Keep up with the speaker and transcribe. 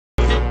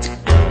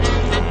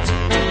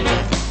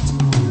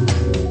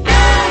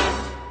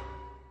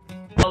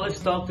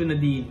let's talk to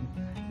Nadine.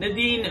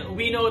 Nadine,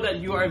 we know that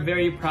you are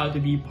very proud to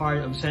be part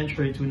of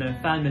Century Tuna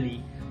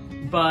family,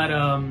 but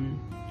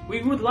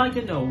we would like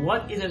to know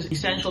what is an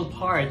essential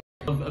part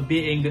of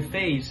being the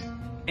face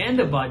and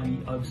the body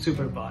of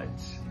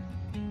Superbods.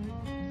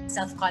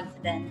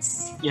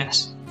 Self-confidence.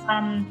 Yes.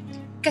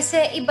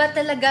 Kasi iba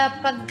talaga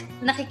pag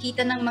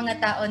nakikita ng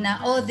mga tao na,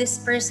 oh, this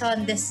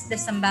person, this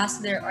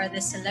ambassador or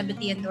this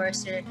celebrity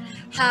endorser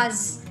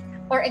has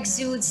or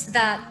exudes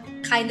that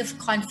kind of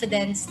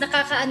confidence.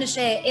 Nakakaano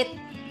siya,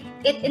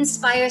 it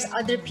inspires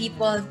other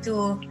people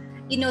to,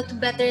 to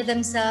better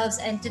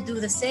themselves and to do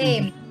the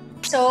same.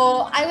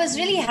 So I was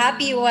really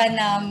happy when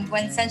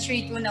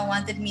Century Tuna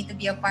wanted me to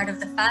be a part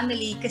of the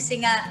family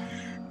kasi nga,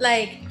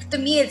 like, to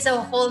me, it's a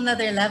whole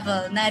nother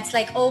level. Na it's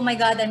like, oh my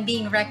God, I'm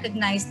being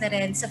recognized na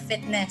rin sa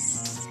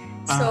fitness.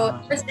 So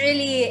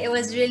it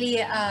was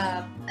really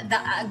a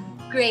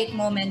great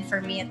moment for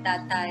me at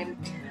that time.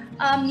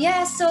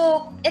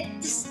 So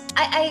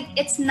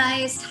it's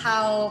nice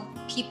how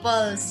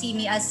people see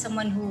me as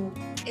someone who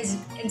is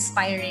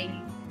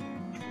inspiring.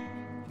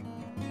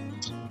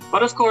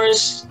 But of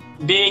course,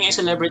 being a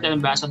celebrity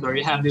ambassador,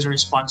 you have this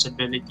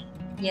responsibility.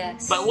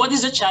 Yes. But what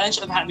is the challenge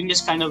of having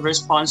this kind of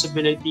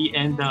responsibility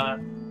and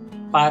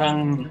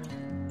parang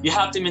you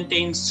have to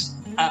maintain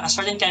a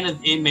certain kind of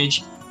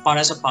image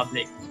para sa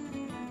public?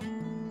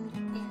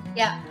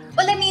 Yeah.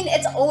 Well, I mean,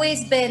 it's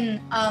always been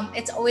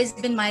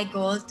my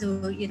goal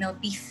to,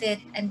 be fit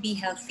and be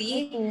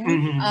healthy.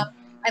 Mm-hmm.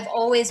 I've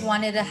always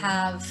wanted to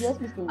have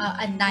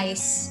a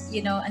nice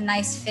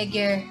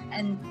figure,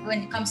 and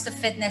when it comes to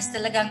fitness,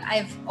 talagang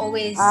I've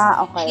always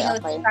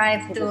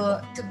strived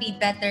to be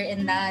better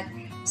in that.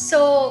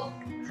 So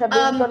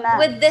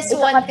with this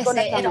one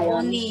kasi, it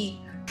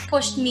only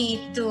pushed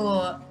me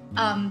to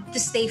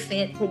stay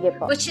fit,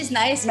 which is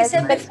nice kasi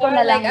before,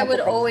 like, I would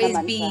always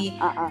be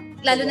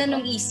lalo na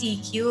nung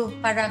ECQ,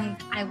 parang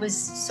I was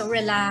so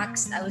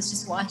relaxed, I was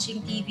just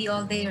watching TV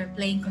all day or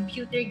playing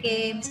computer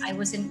games, I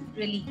wasn't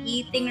really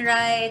eating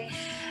right,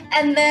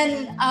 and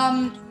then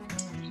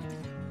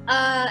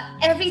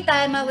every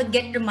time I would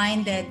get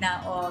reminded na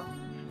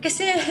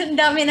kasi ang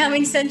dami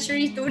naming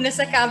Century Tuna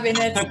sa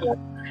cabinet. So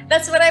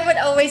that's what I would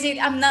always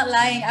eat. I'm not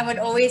lying. I would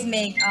always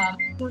make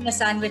tuna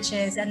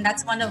sandwiches, and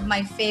that's one of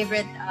my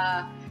favorite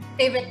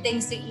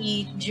things to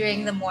eat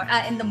during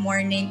in the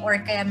morning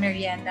or kaya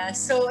merienda.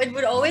 So it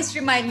would always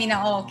remind me na,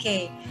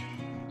 okay,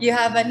 you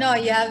have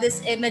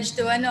this image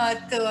to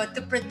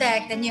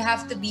protect, and you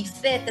have to be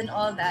fit and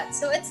all that.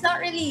 So it's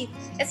not really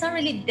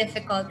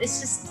difficult.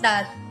 It's just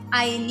that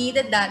I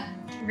needed that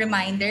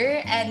reminder,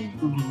 and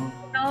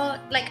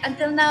like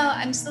until now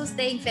I'm still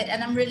staying fit,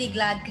 and I'm really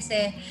glad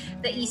kasi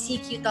the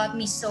ECQ taught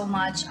me so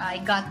much. I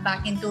got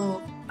back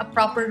into a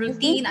proper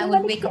routine. I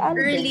would wake up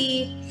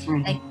early,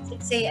 like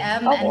 6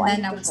 a.m. and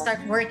then I would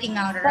start working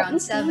out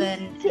around 7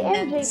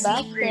 and then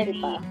sleep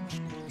early.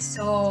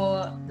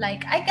 So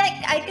like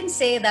I can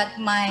say that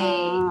my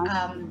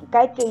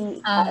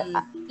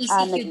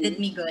ECQ did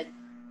me good.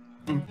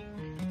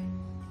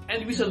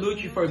 And we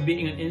salute you for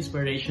being an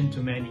inspiration to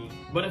many.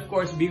 But of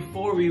course,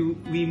 before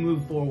we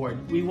move forward,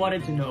 we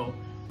wanted to know,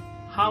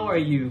 how are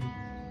you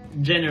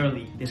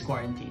generally this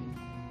quarantine?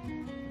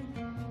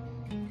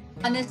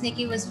 Honestly,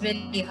 it was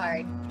really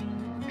hard.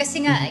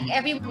 Kasi nga, like,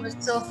 everyone was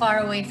so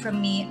far away from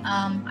me.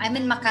 I'm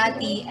in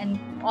Makati and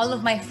all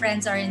of my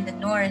friends are in the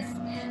north.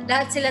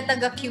 Lahat sila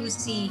taga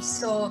QC.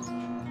 So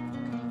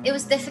it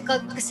was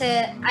difficult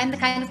kasi I'm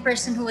the kind of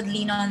person who would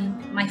lean on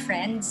my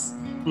friends.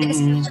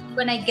 Because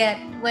when I get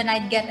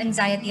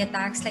anxiety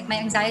attacks, like my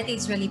anxiety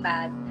is really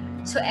bad.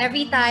 So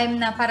every time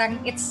na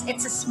parang it's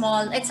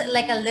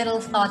like a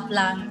little thought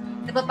lang,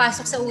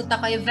 napapasok sa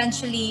utak ko,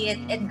 eventually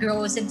it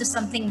grows into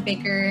something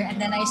bigger, and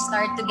then I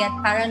start to get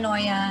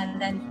paranoia, and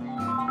then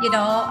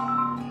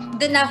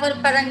dun ako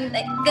parang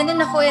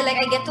ganun ako, like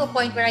I get to a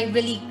point where I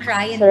really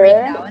cry and break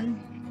down.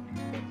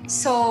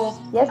 So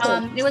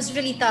it was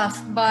really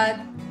tough, but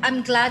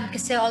I'm glad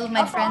kasi all of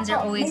my friends are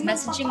always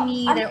messaging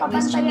me, they're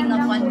always checking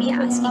up on me,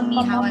 asking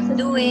me how I'm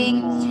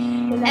doing.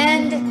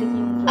 And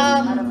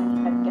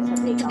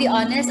to be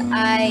honest,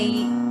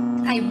 I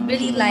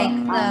really like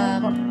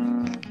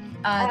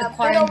the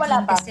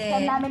quarantine kasi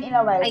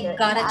I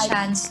got a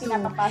chance to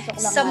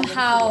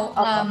somehow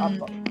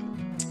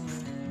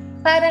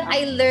parang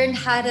I learned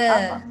how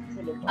to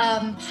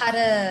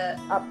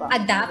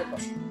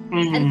adapt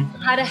and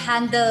how to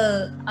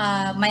handle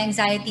my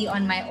anxiety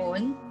on my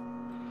own.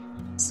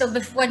 So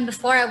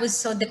before I was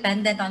so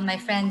dependent on my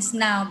friends,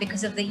 now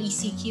because of the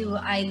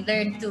ECQ, I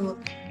learned to,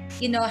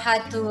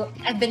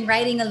 I've been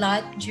writing a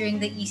lot during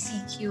the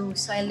ECQ,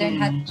 so I learned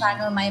how to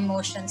channel my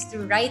emotions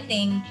through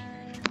writing.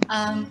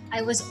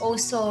 I was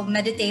also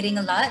meditating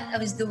a lot. I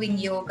was doing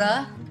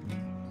yoga.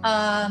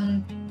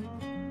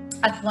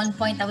 At one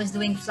point, I was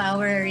doing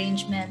flower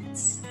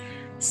arrangements.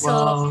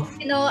 So,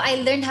 I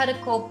learned how to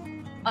cope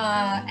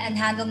and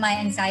handle my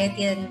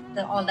anxiety and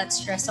all that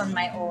stress on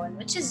my own,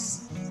 which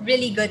is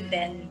really good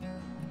then.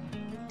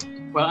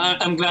 Well,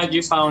 I'm glad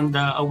you found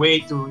a way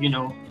to,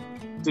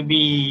 to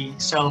be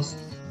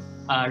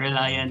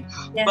reliant.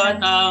 Yeah.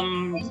 But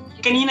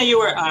kanina you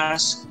were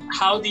asked,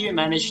 how do you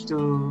manage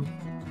to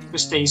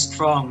stay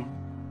strong?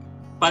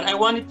 But I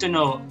wanted to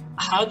know,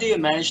 how do you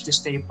manage to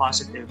stay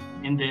positive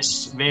in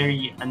this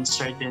very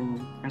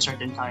uncertain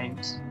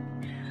times?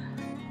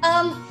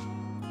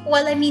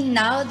 Well, I mean,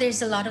 now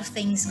there's a lot of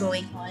things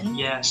going on.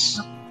 Yes.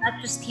 Not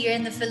just here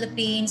in the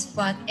Philippines,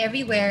 but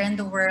everywhere in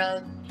the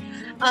world.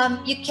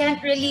 You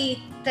can't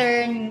really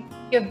turn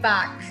your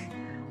back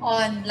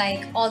on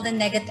like all the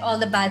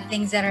bad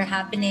things that are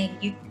happening.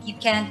 You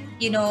can't,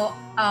 you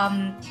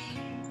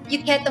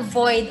can't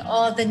avoid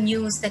all the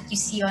news that you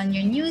see on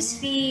your news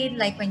feed.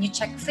 Like when you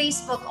check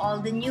Facebook, all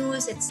the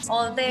news, it's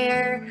all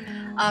there.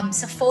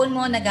 Sa phone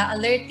mo,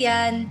 nag-alert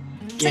yan.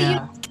 So you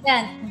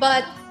can't.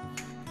 But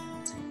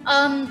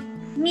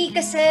me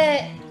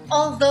kasi,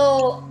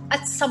 although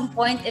at some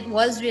point it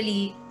was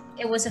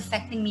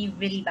affecting me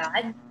really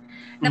bad.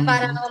 Na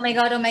parang, oh my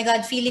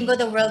God, feeling ko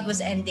the world was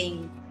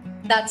ending.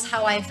 That's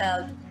how I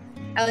felt.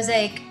 I was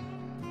like,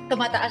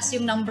 tumataas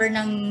yung number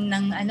ng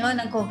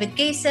COVID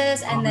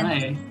cases, and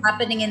then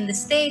happening in the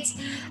States.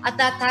 At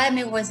that time,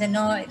 it was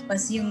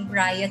yung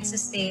riots sa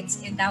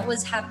States, and that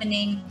was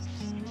happening.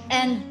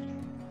 And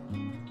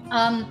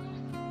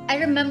I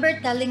remember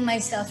telling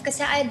myself,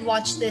 kasi I had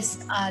watched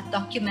this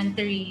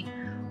documentary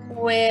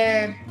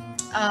where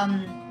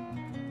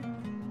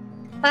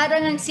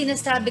parang ang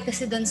sinasabi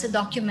kasi doon sa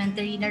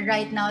documentary na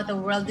right now the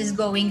world is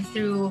going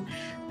through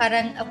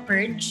parang a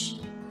purge.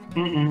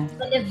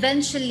 But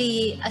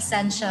eventually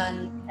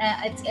ascension,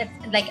 it's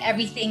like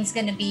everything's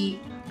gonna be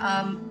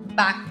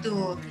back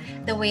to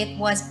the way it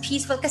was,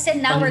 peaceful. Kasi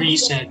now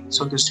reset,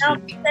 so to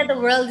speak. Now the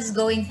world is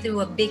going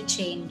through a big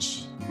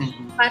change.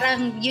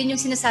 Parang yun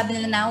yung sinasabi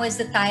nila, now is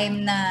the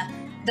time na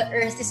the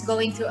earth is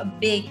going through a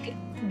big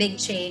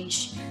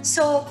change.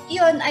 So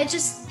yun, I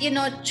just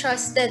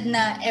trusted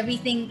na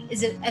everything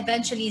is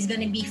eventually is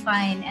gonna be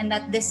fine, and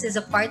that this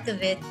is a part of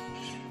it.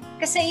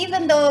 Kasi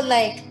even though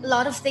like a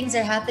lot of things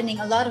are happening,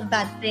 a lot of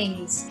bad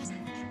things,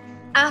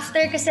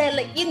 after kasi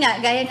like yun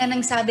nga, gaya nga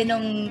ng sabi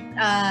nung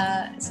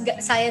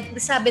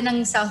sabi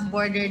ng South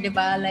Border, di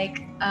ba?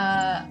 Like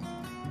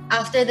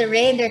after the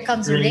rain there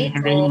comes a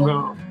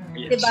rainbow.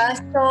 Yes. Diba?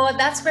 So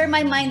that's where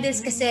my mind is,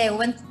 kasi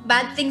when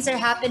bad things are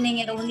happening,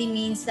 it only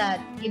means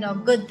that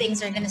good things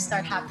are gonna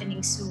start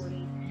happening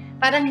soon.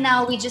 Parang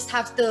now we just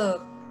have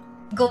to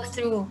go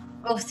through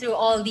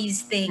all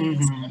these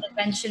things, and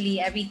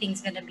eventually everything's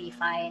gonna be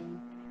fine.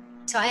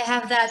 So I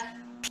have that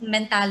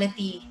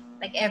mentality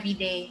like every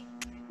day.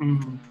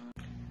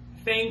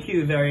 Thank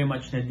you very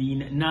much,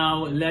 Nadine.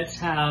 Now let's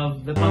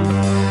have the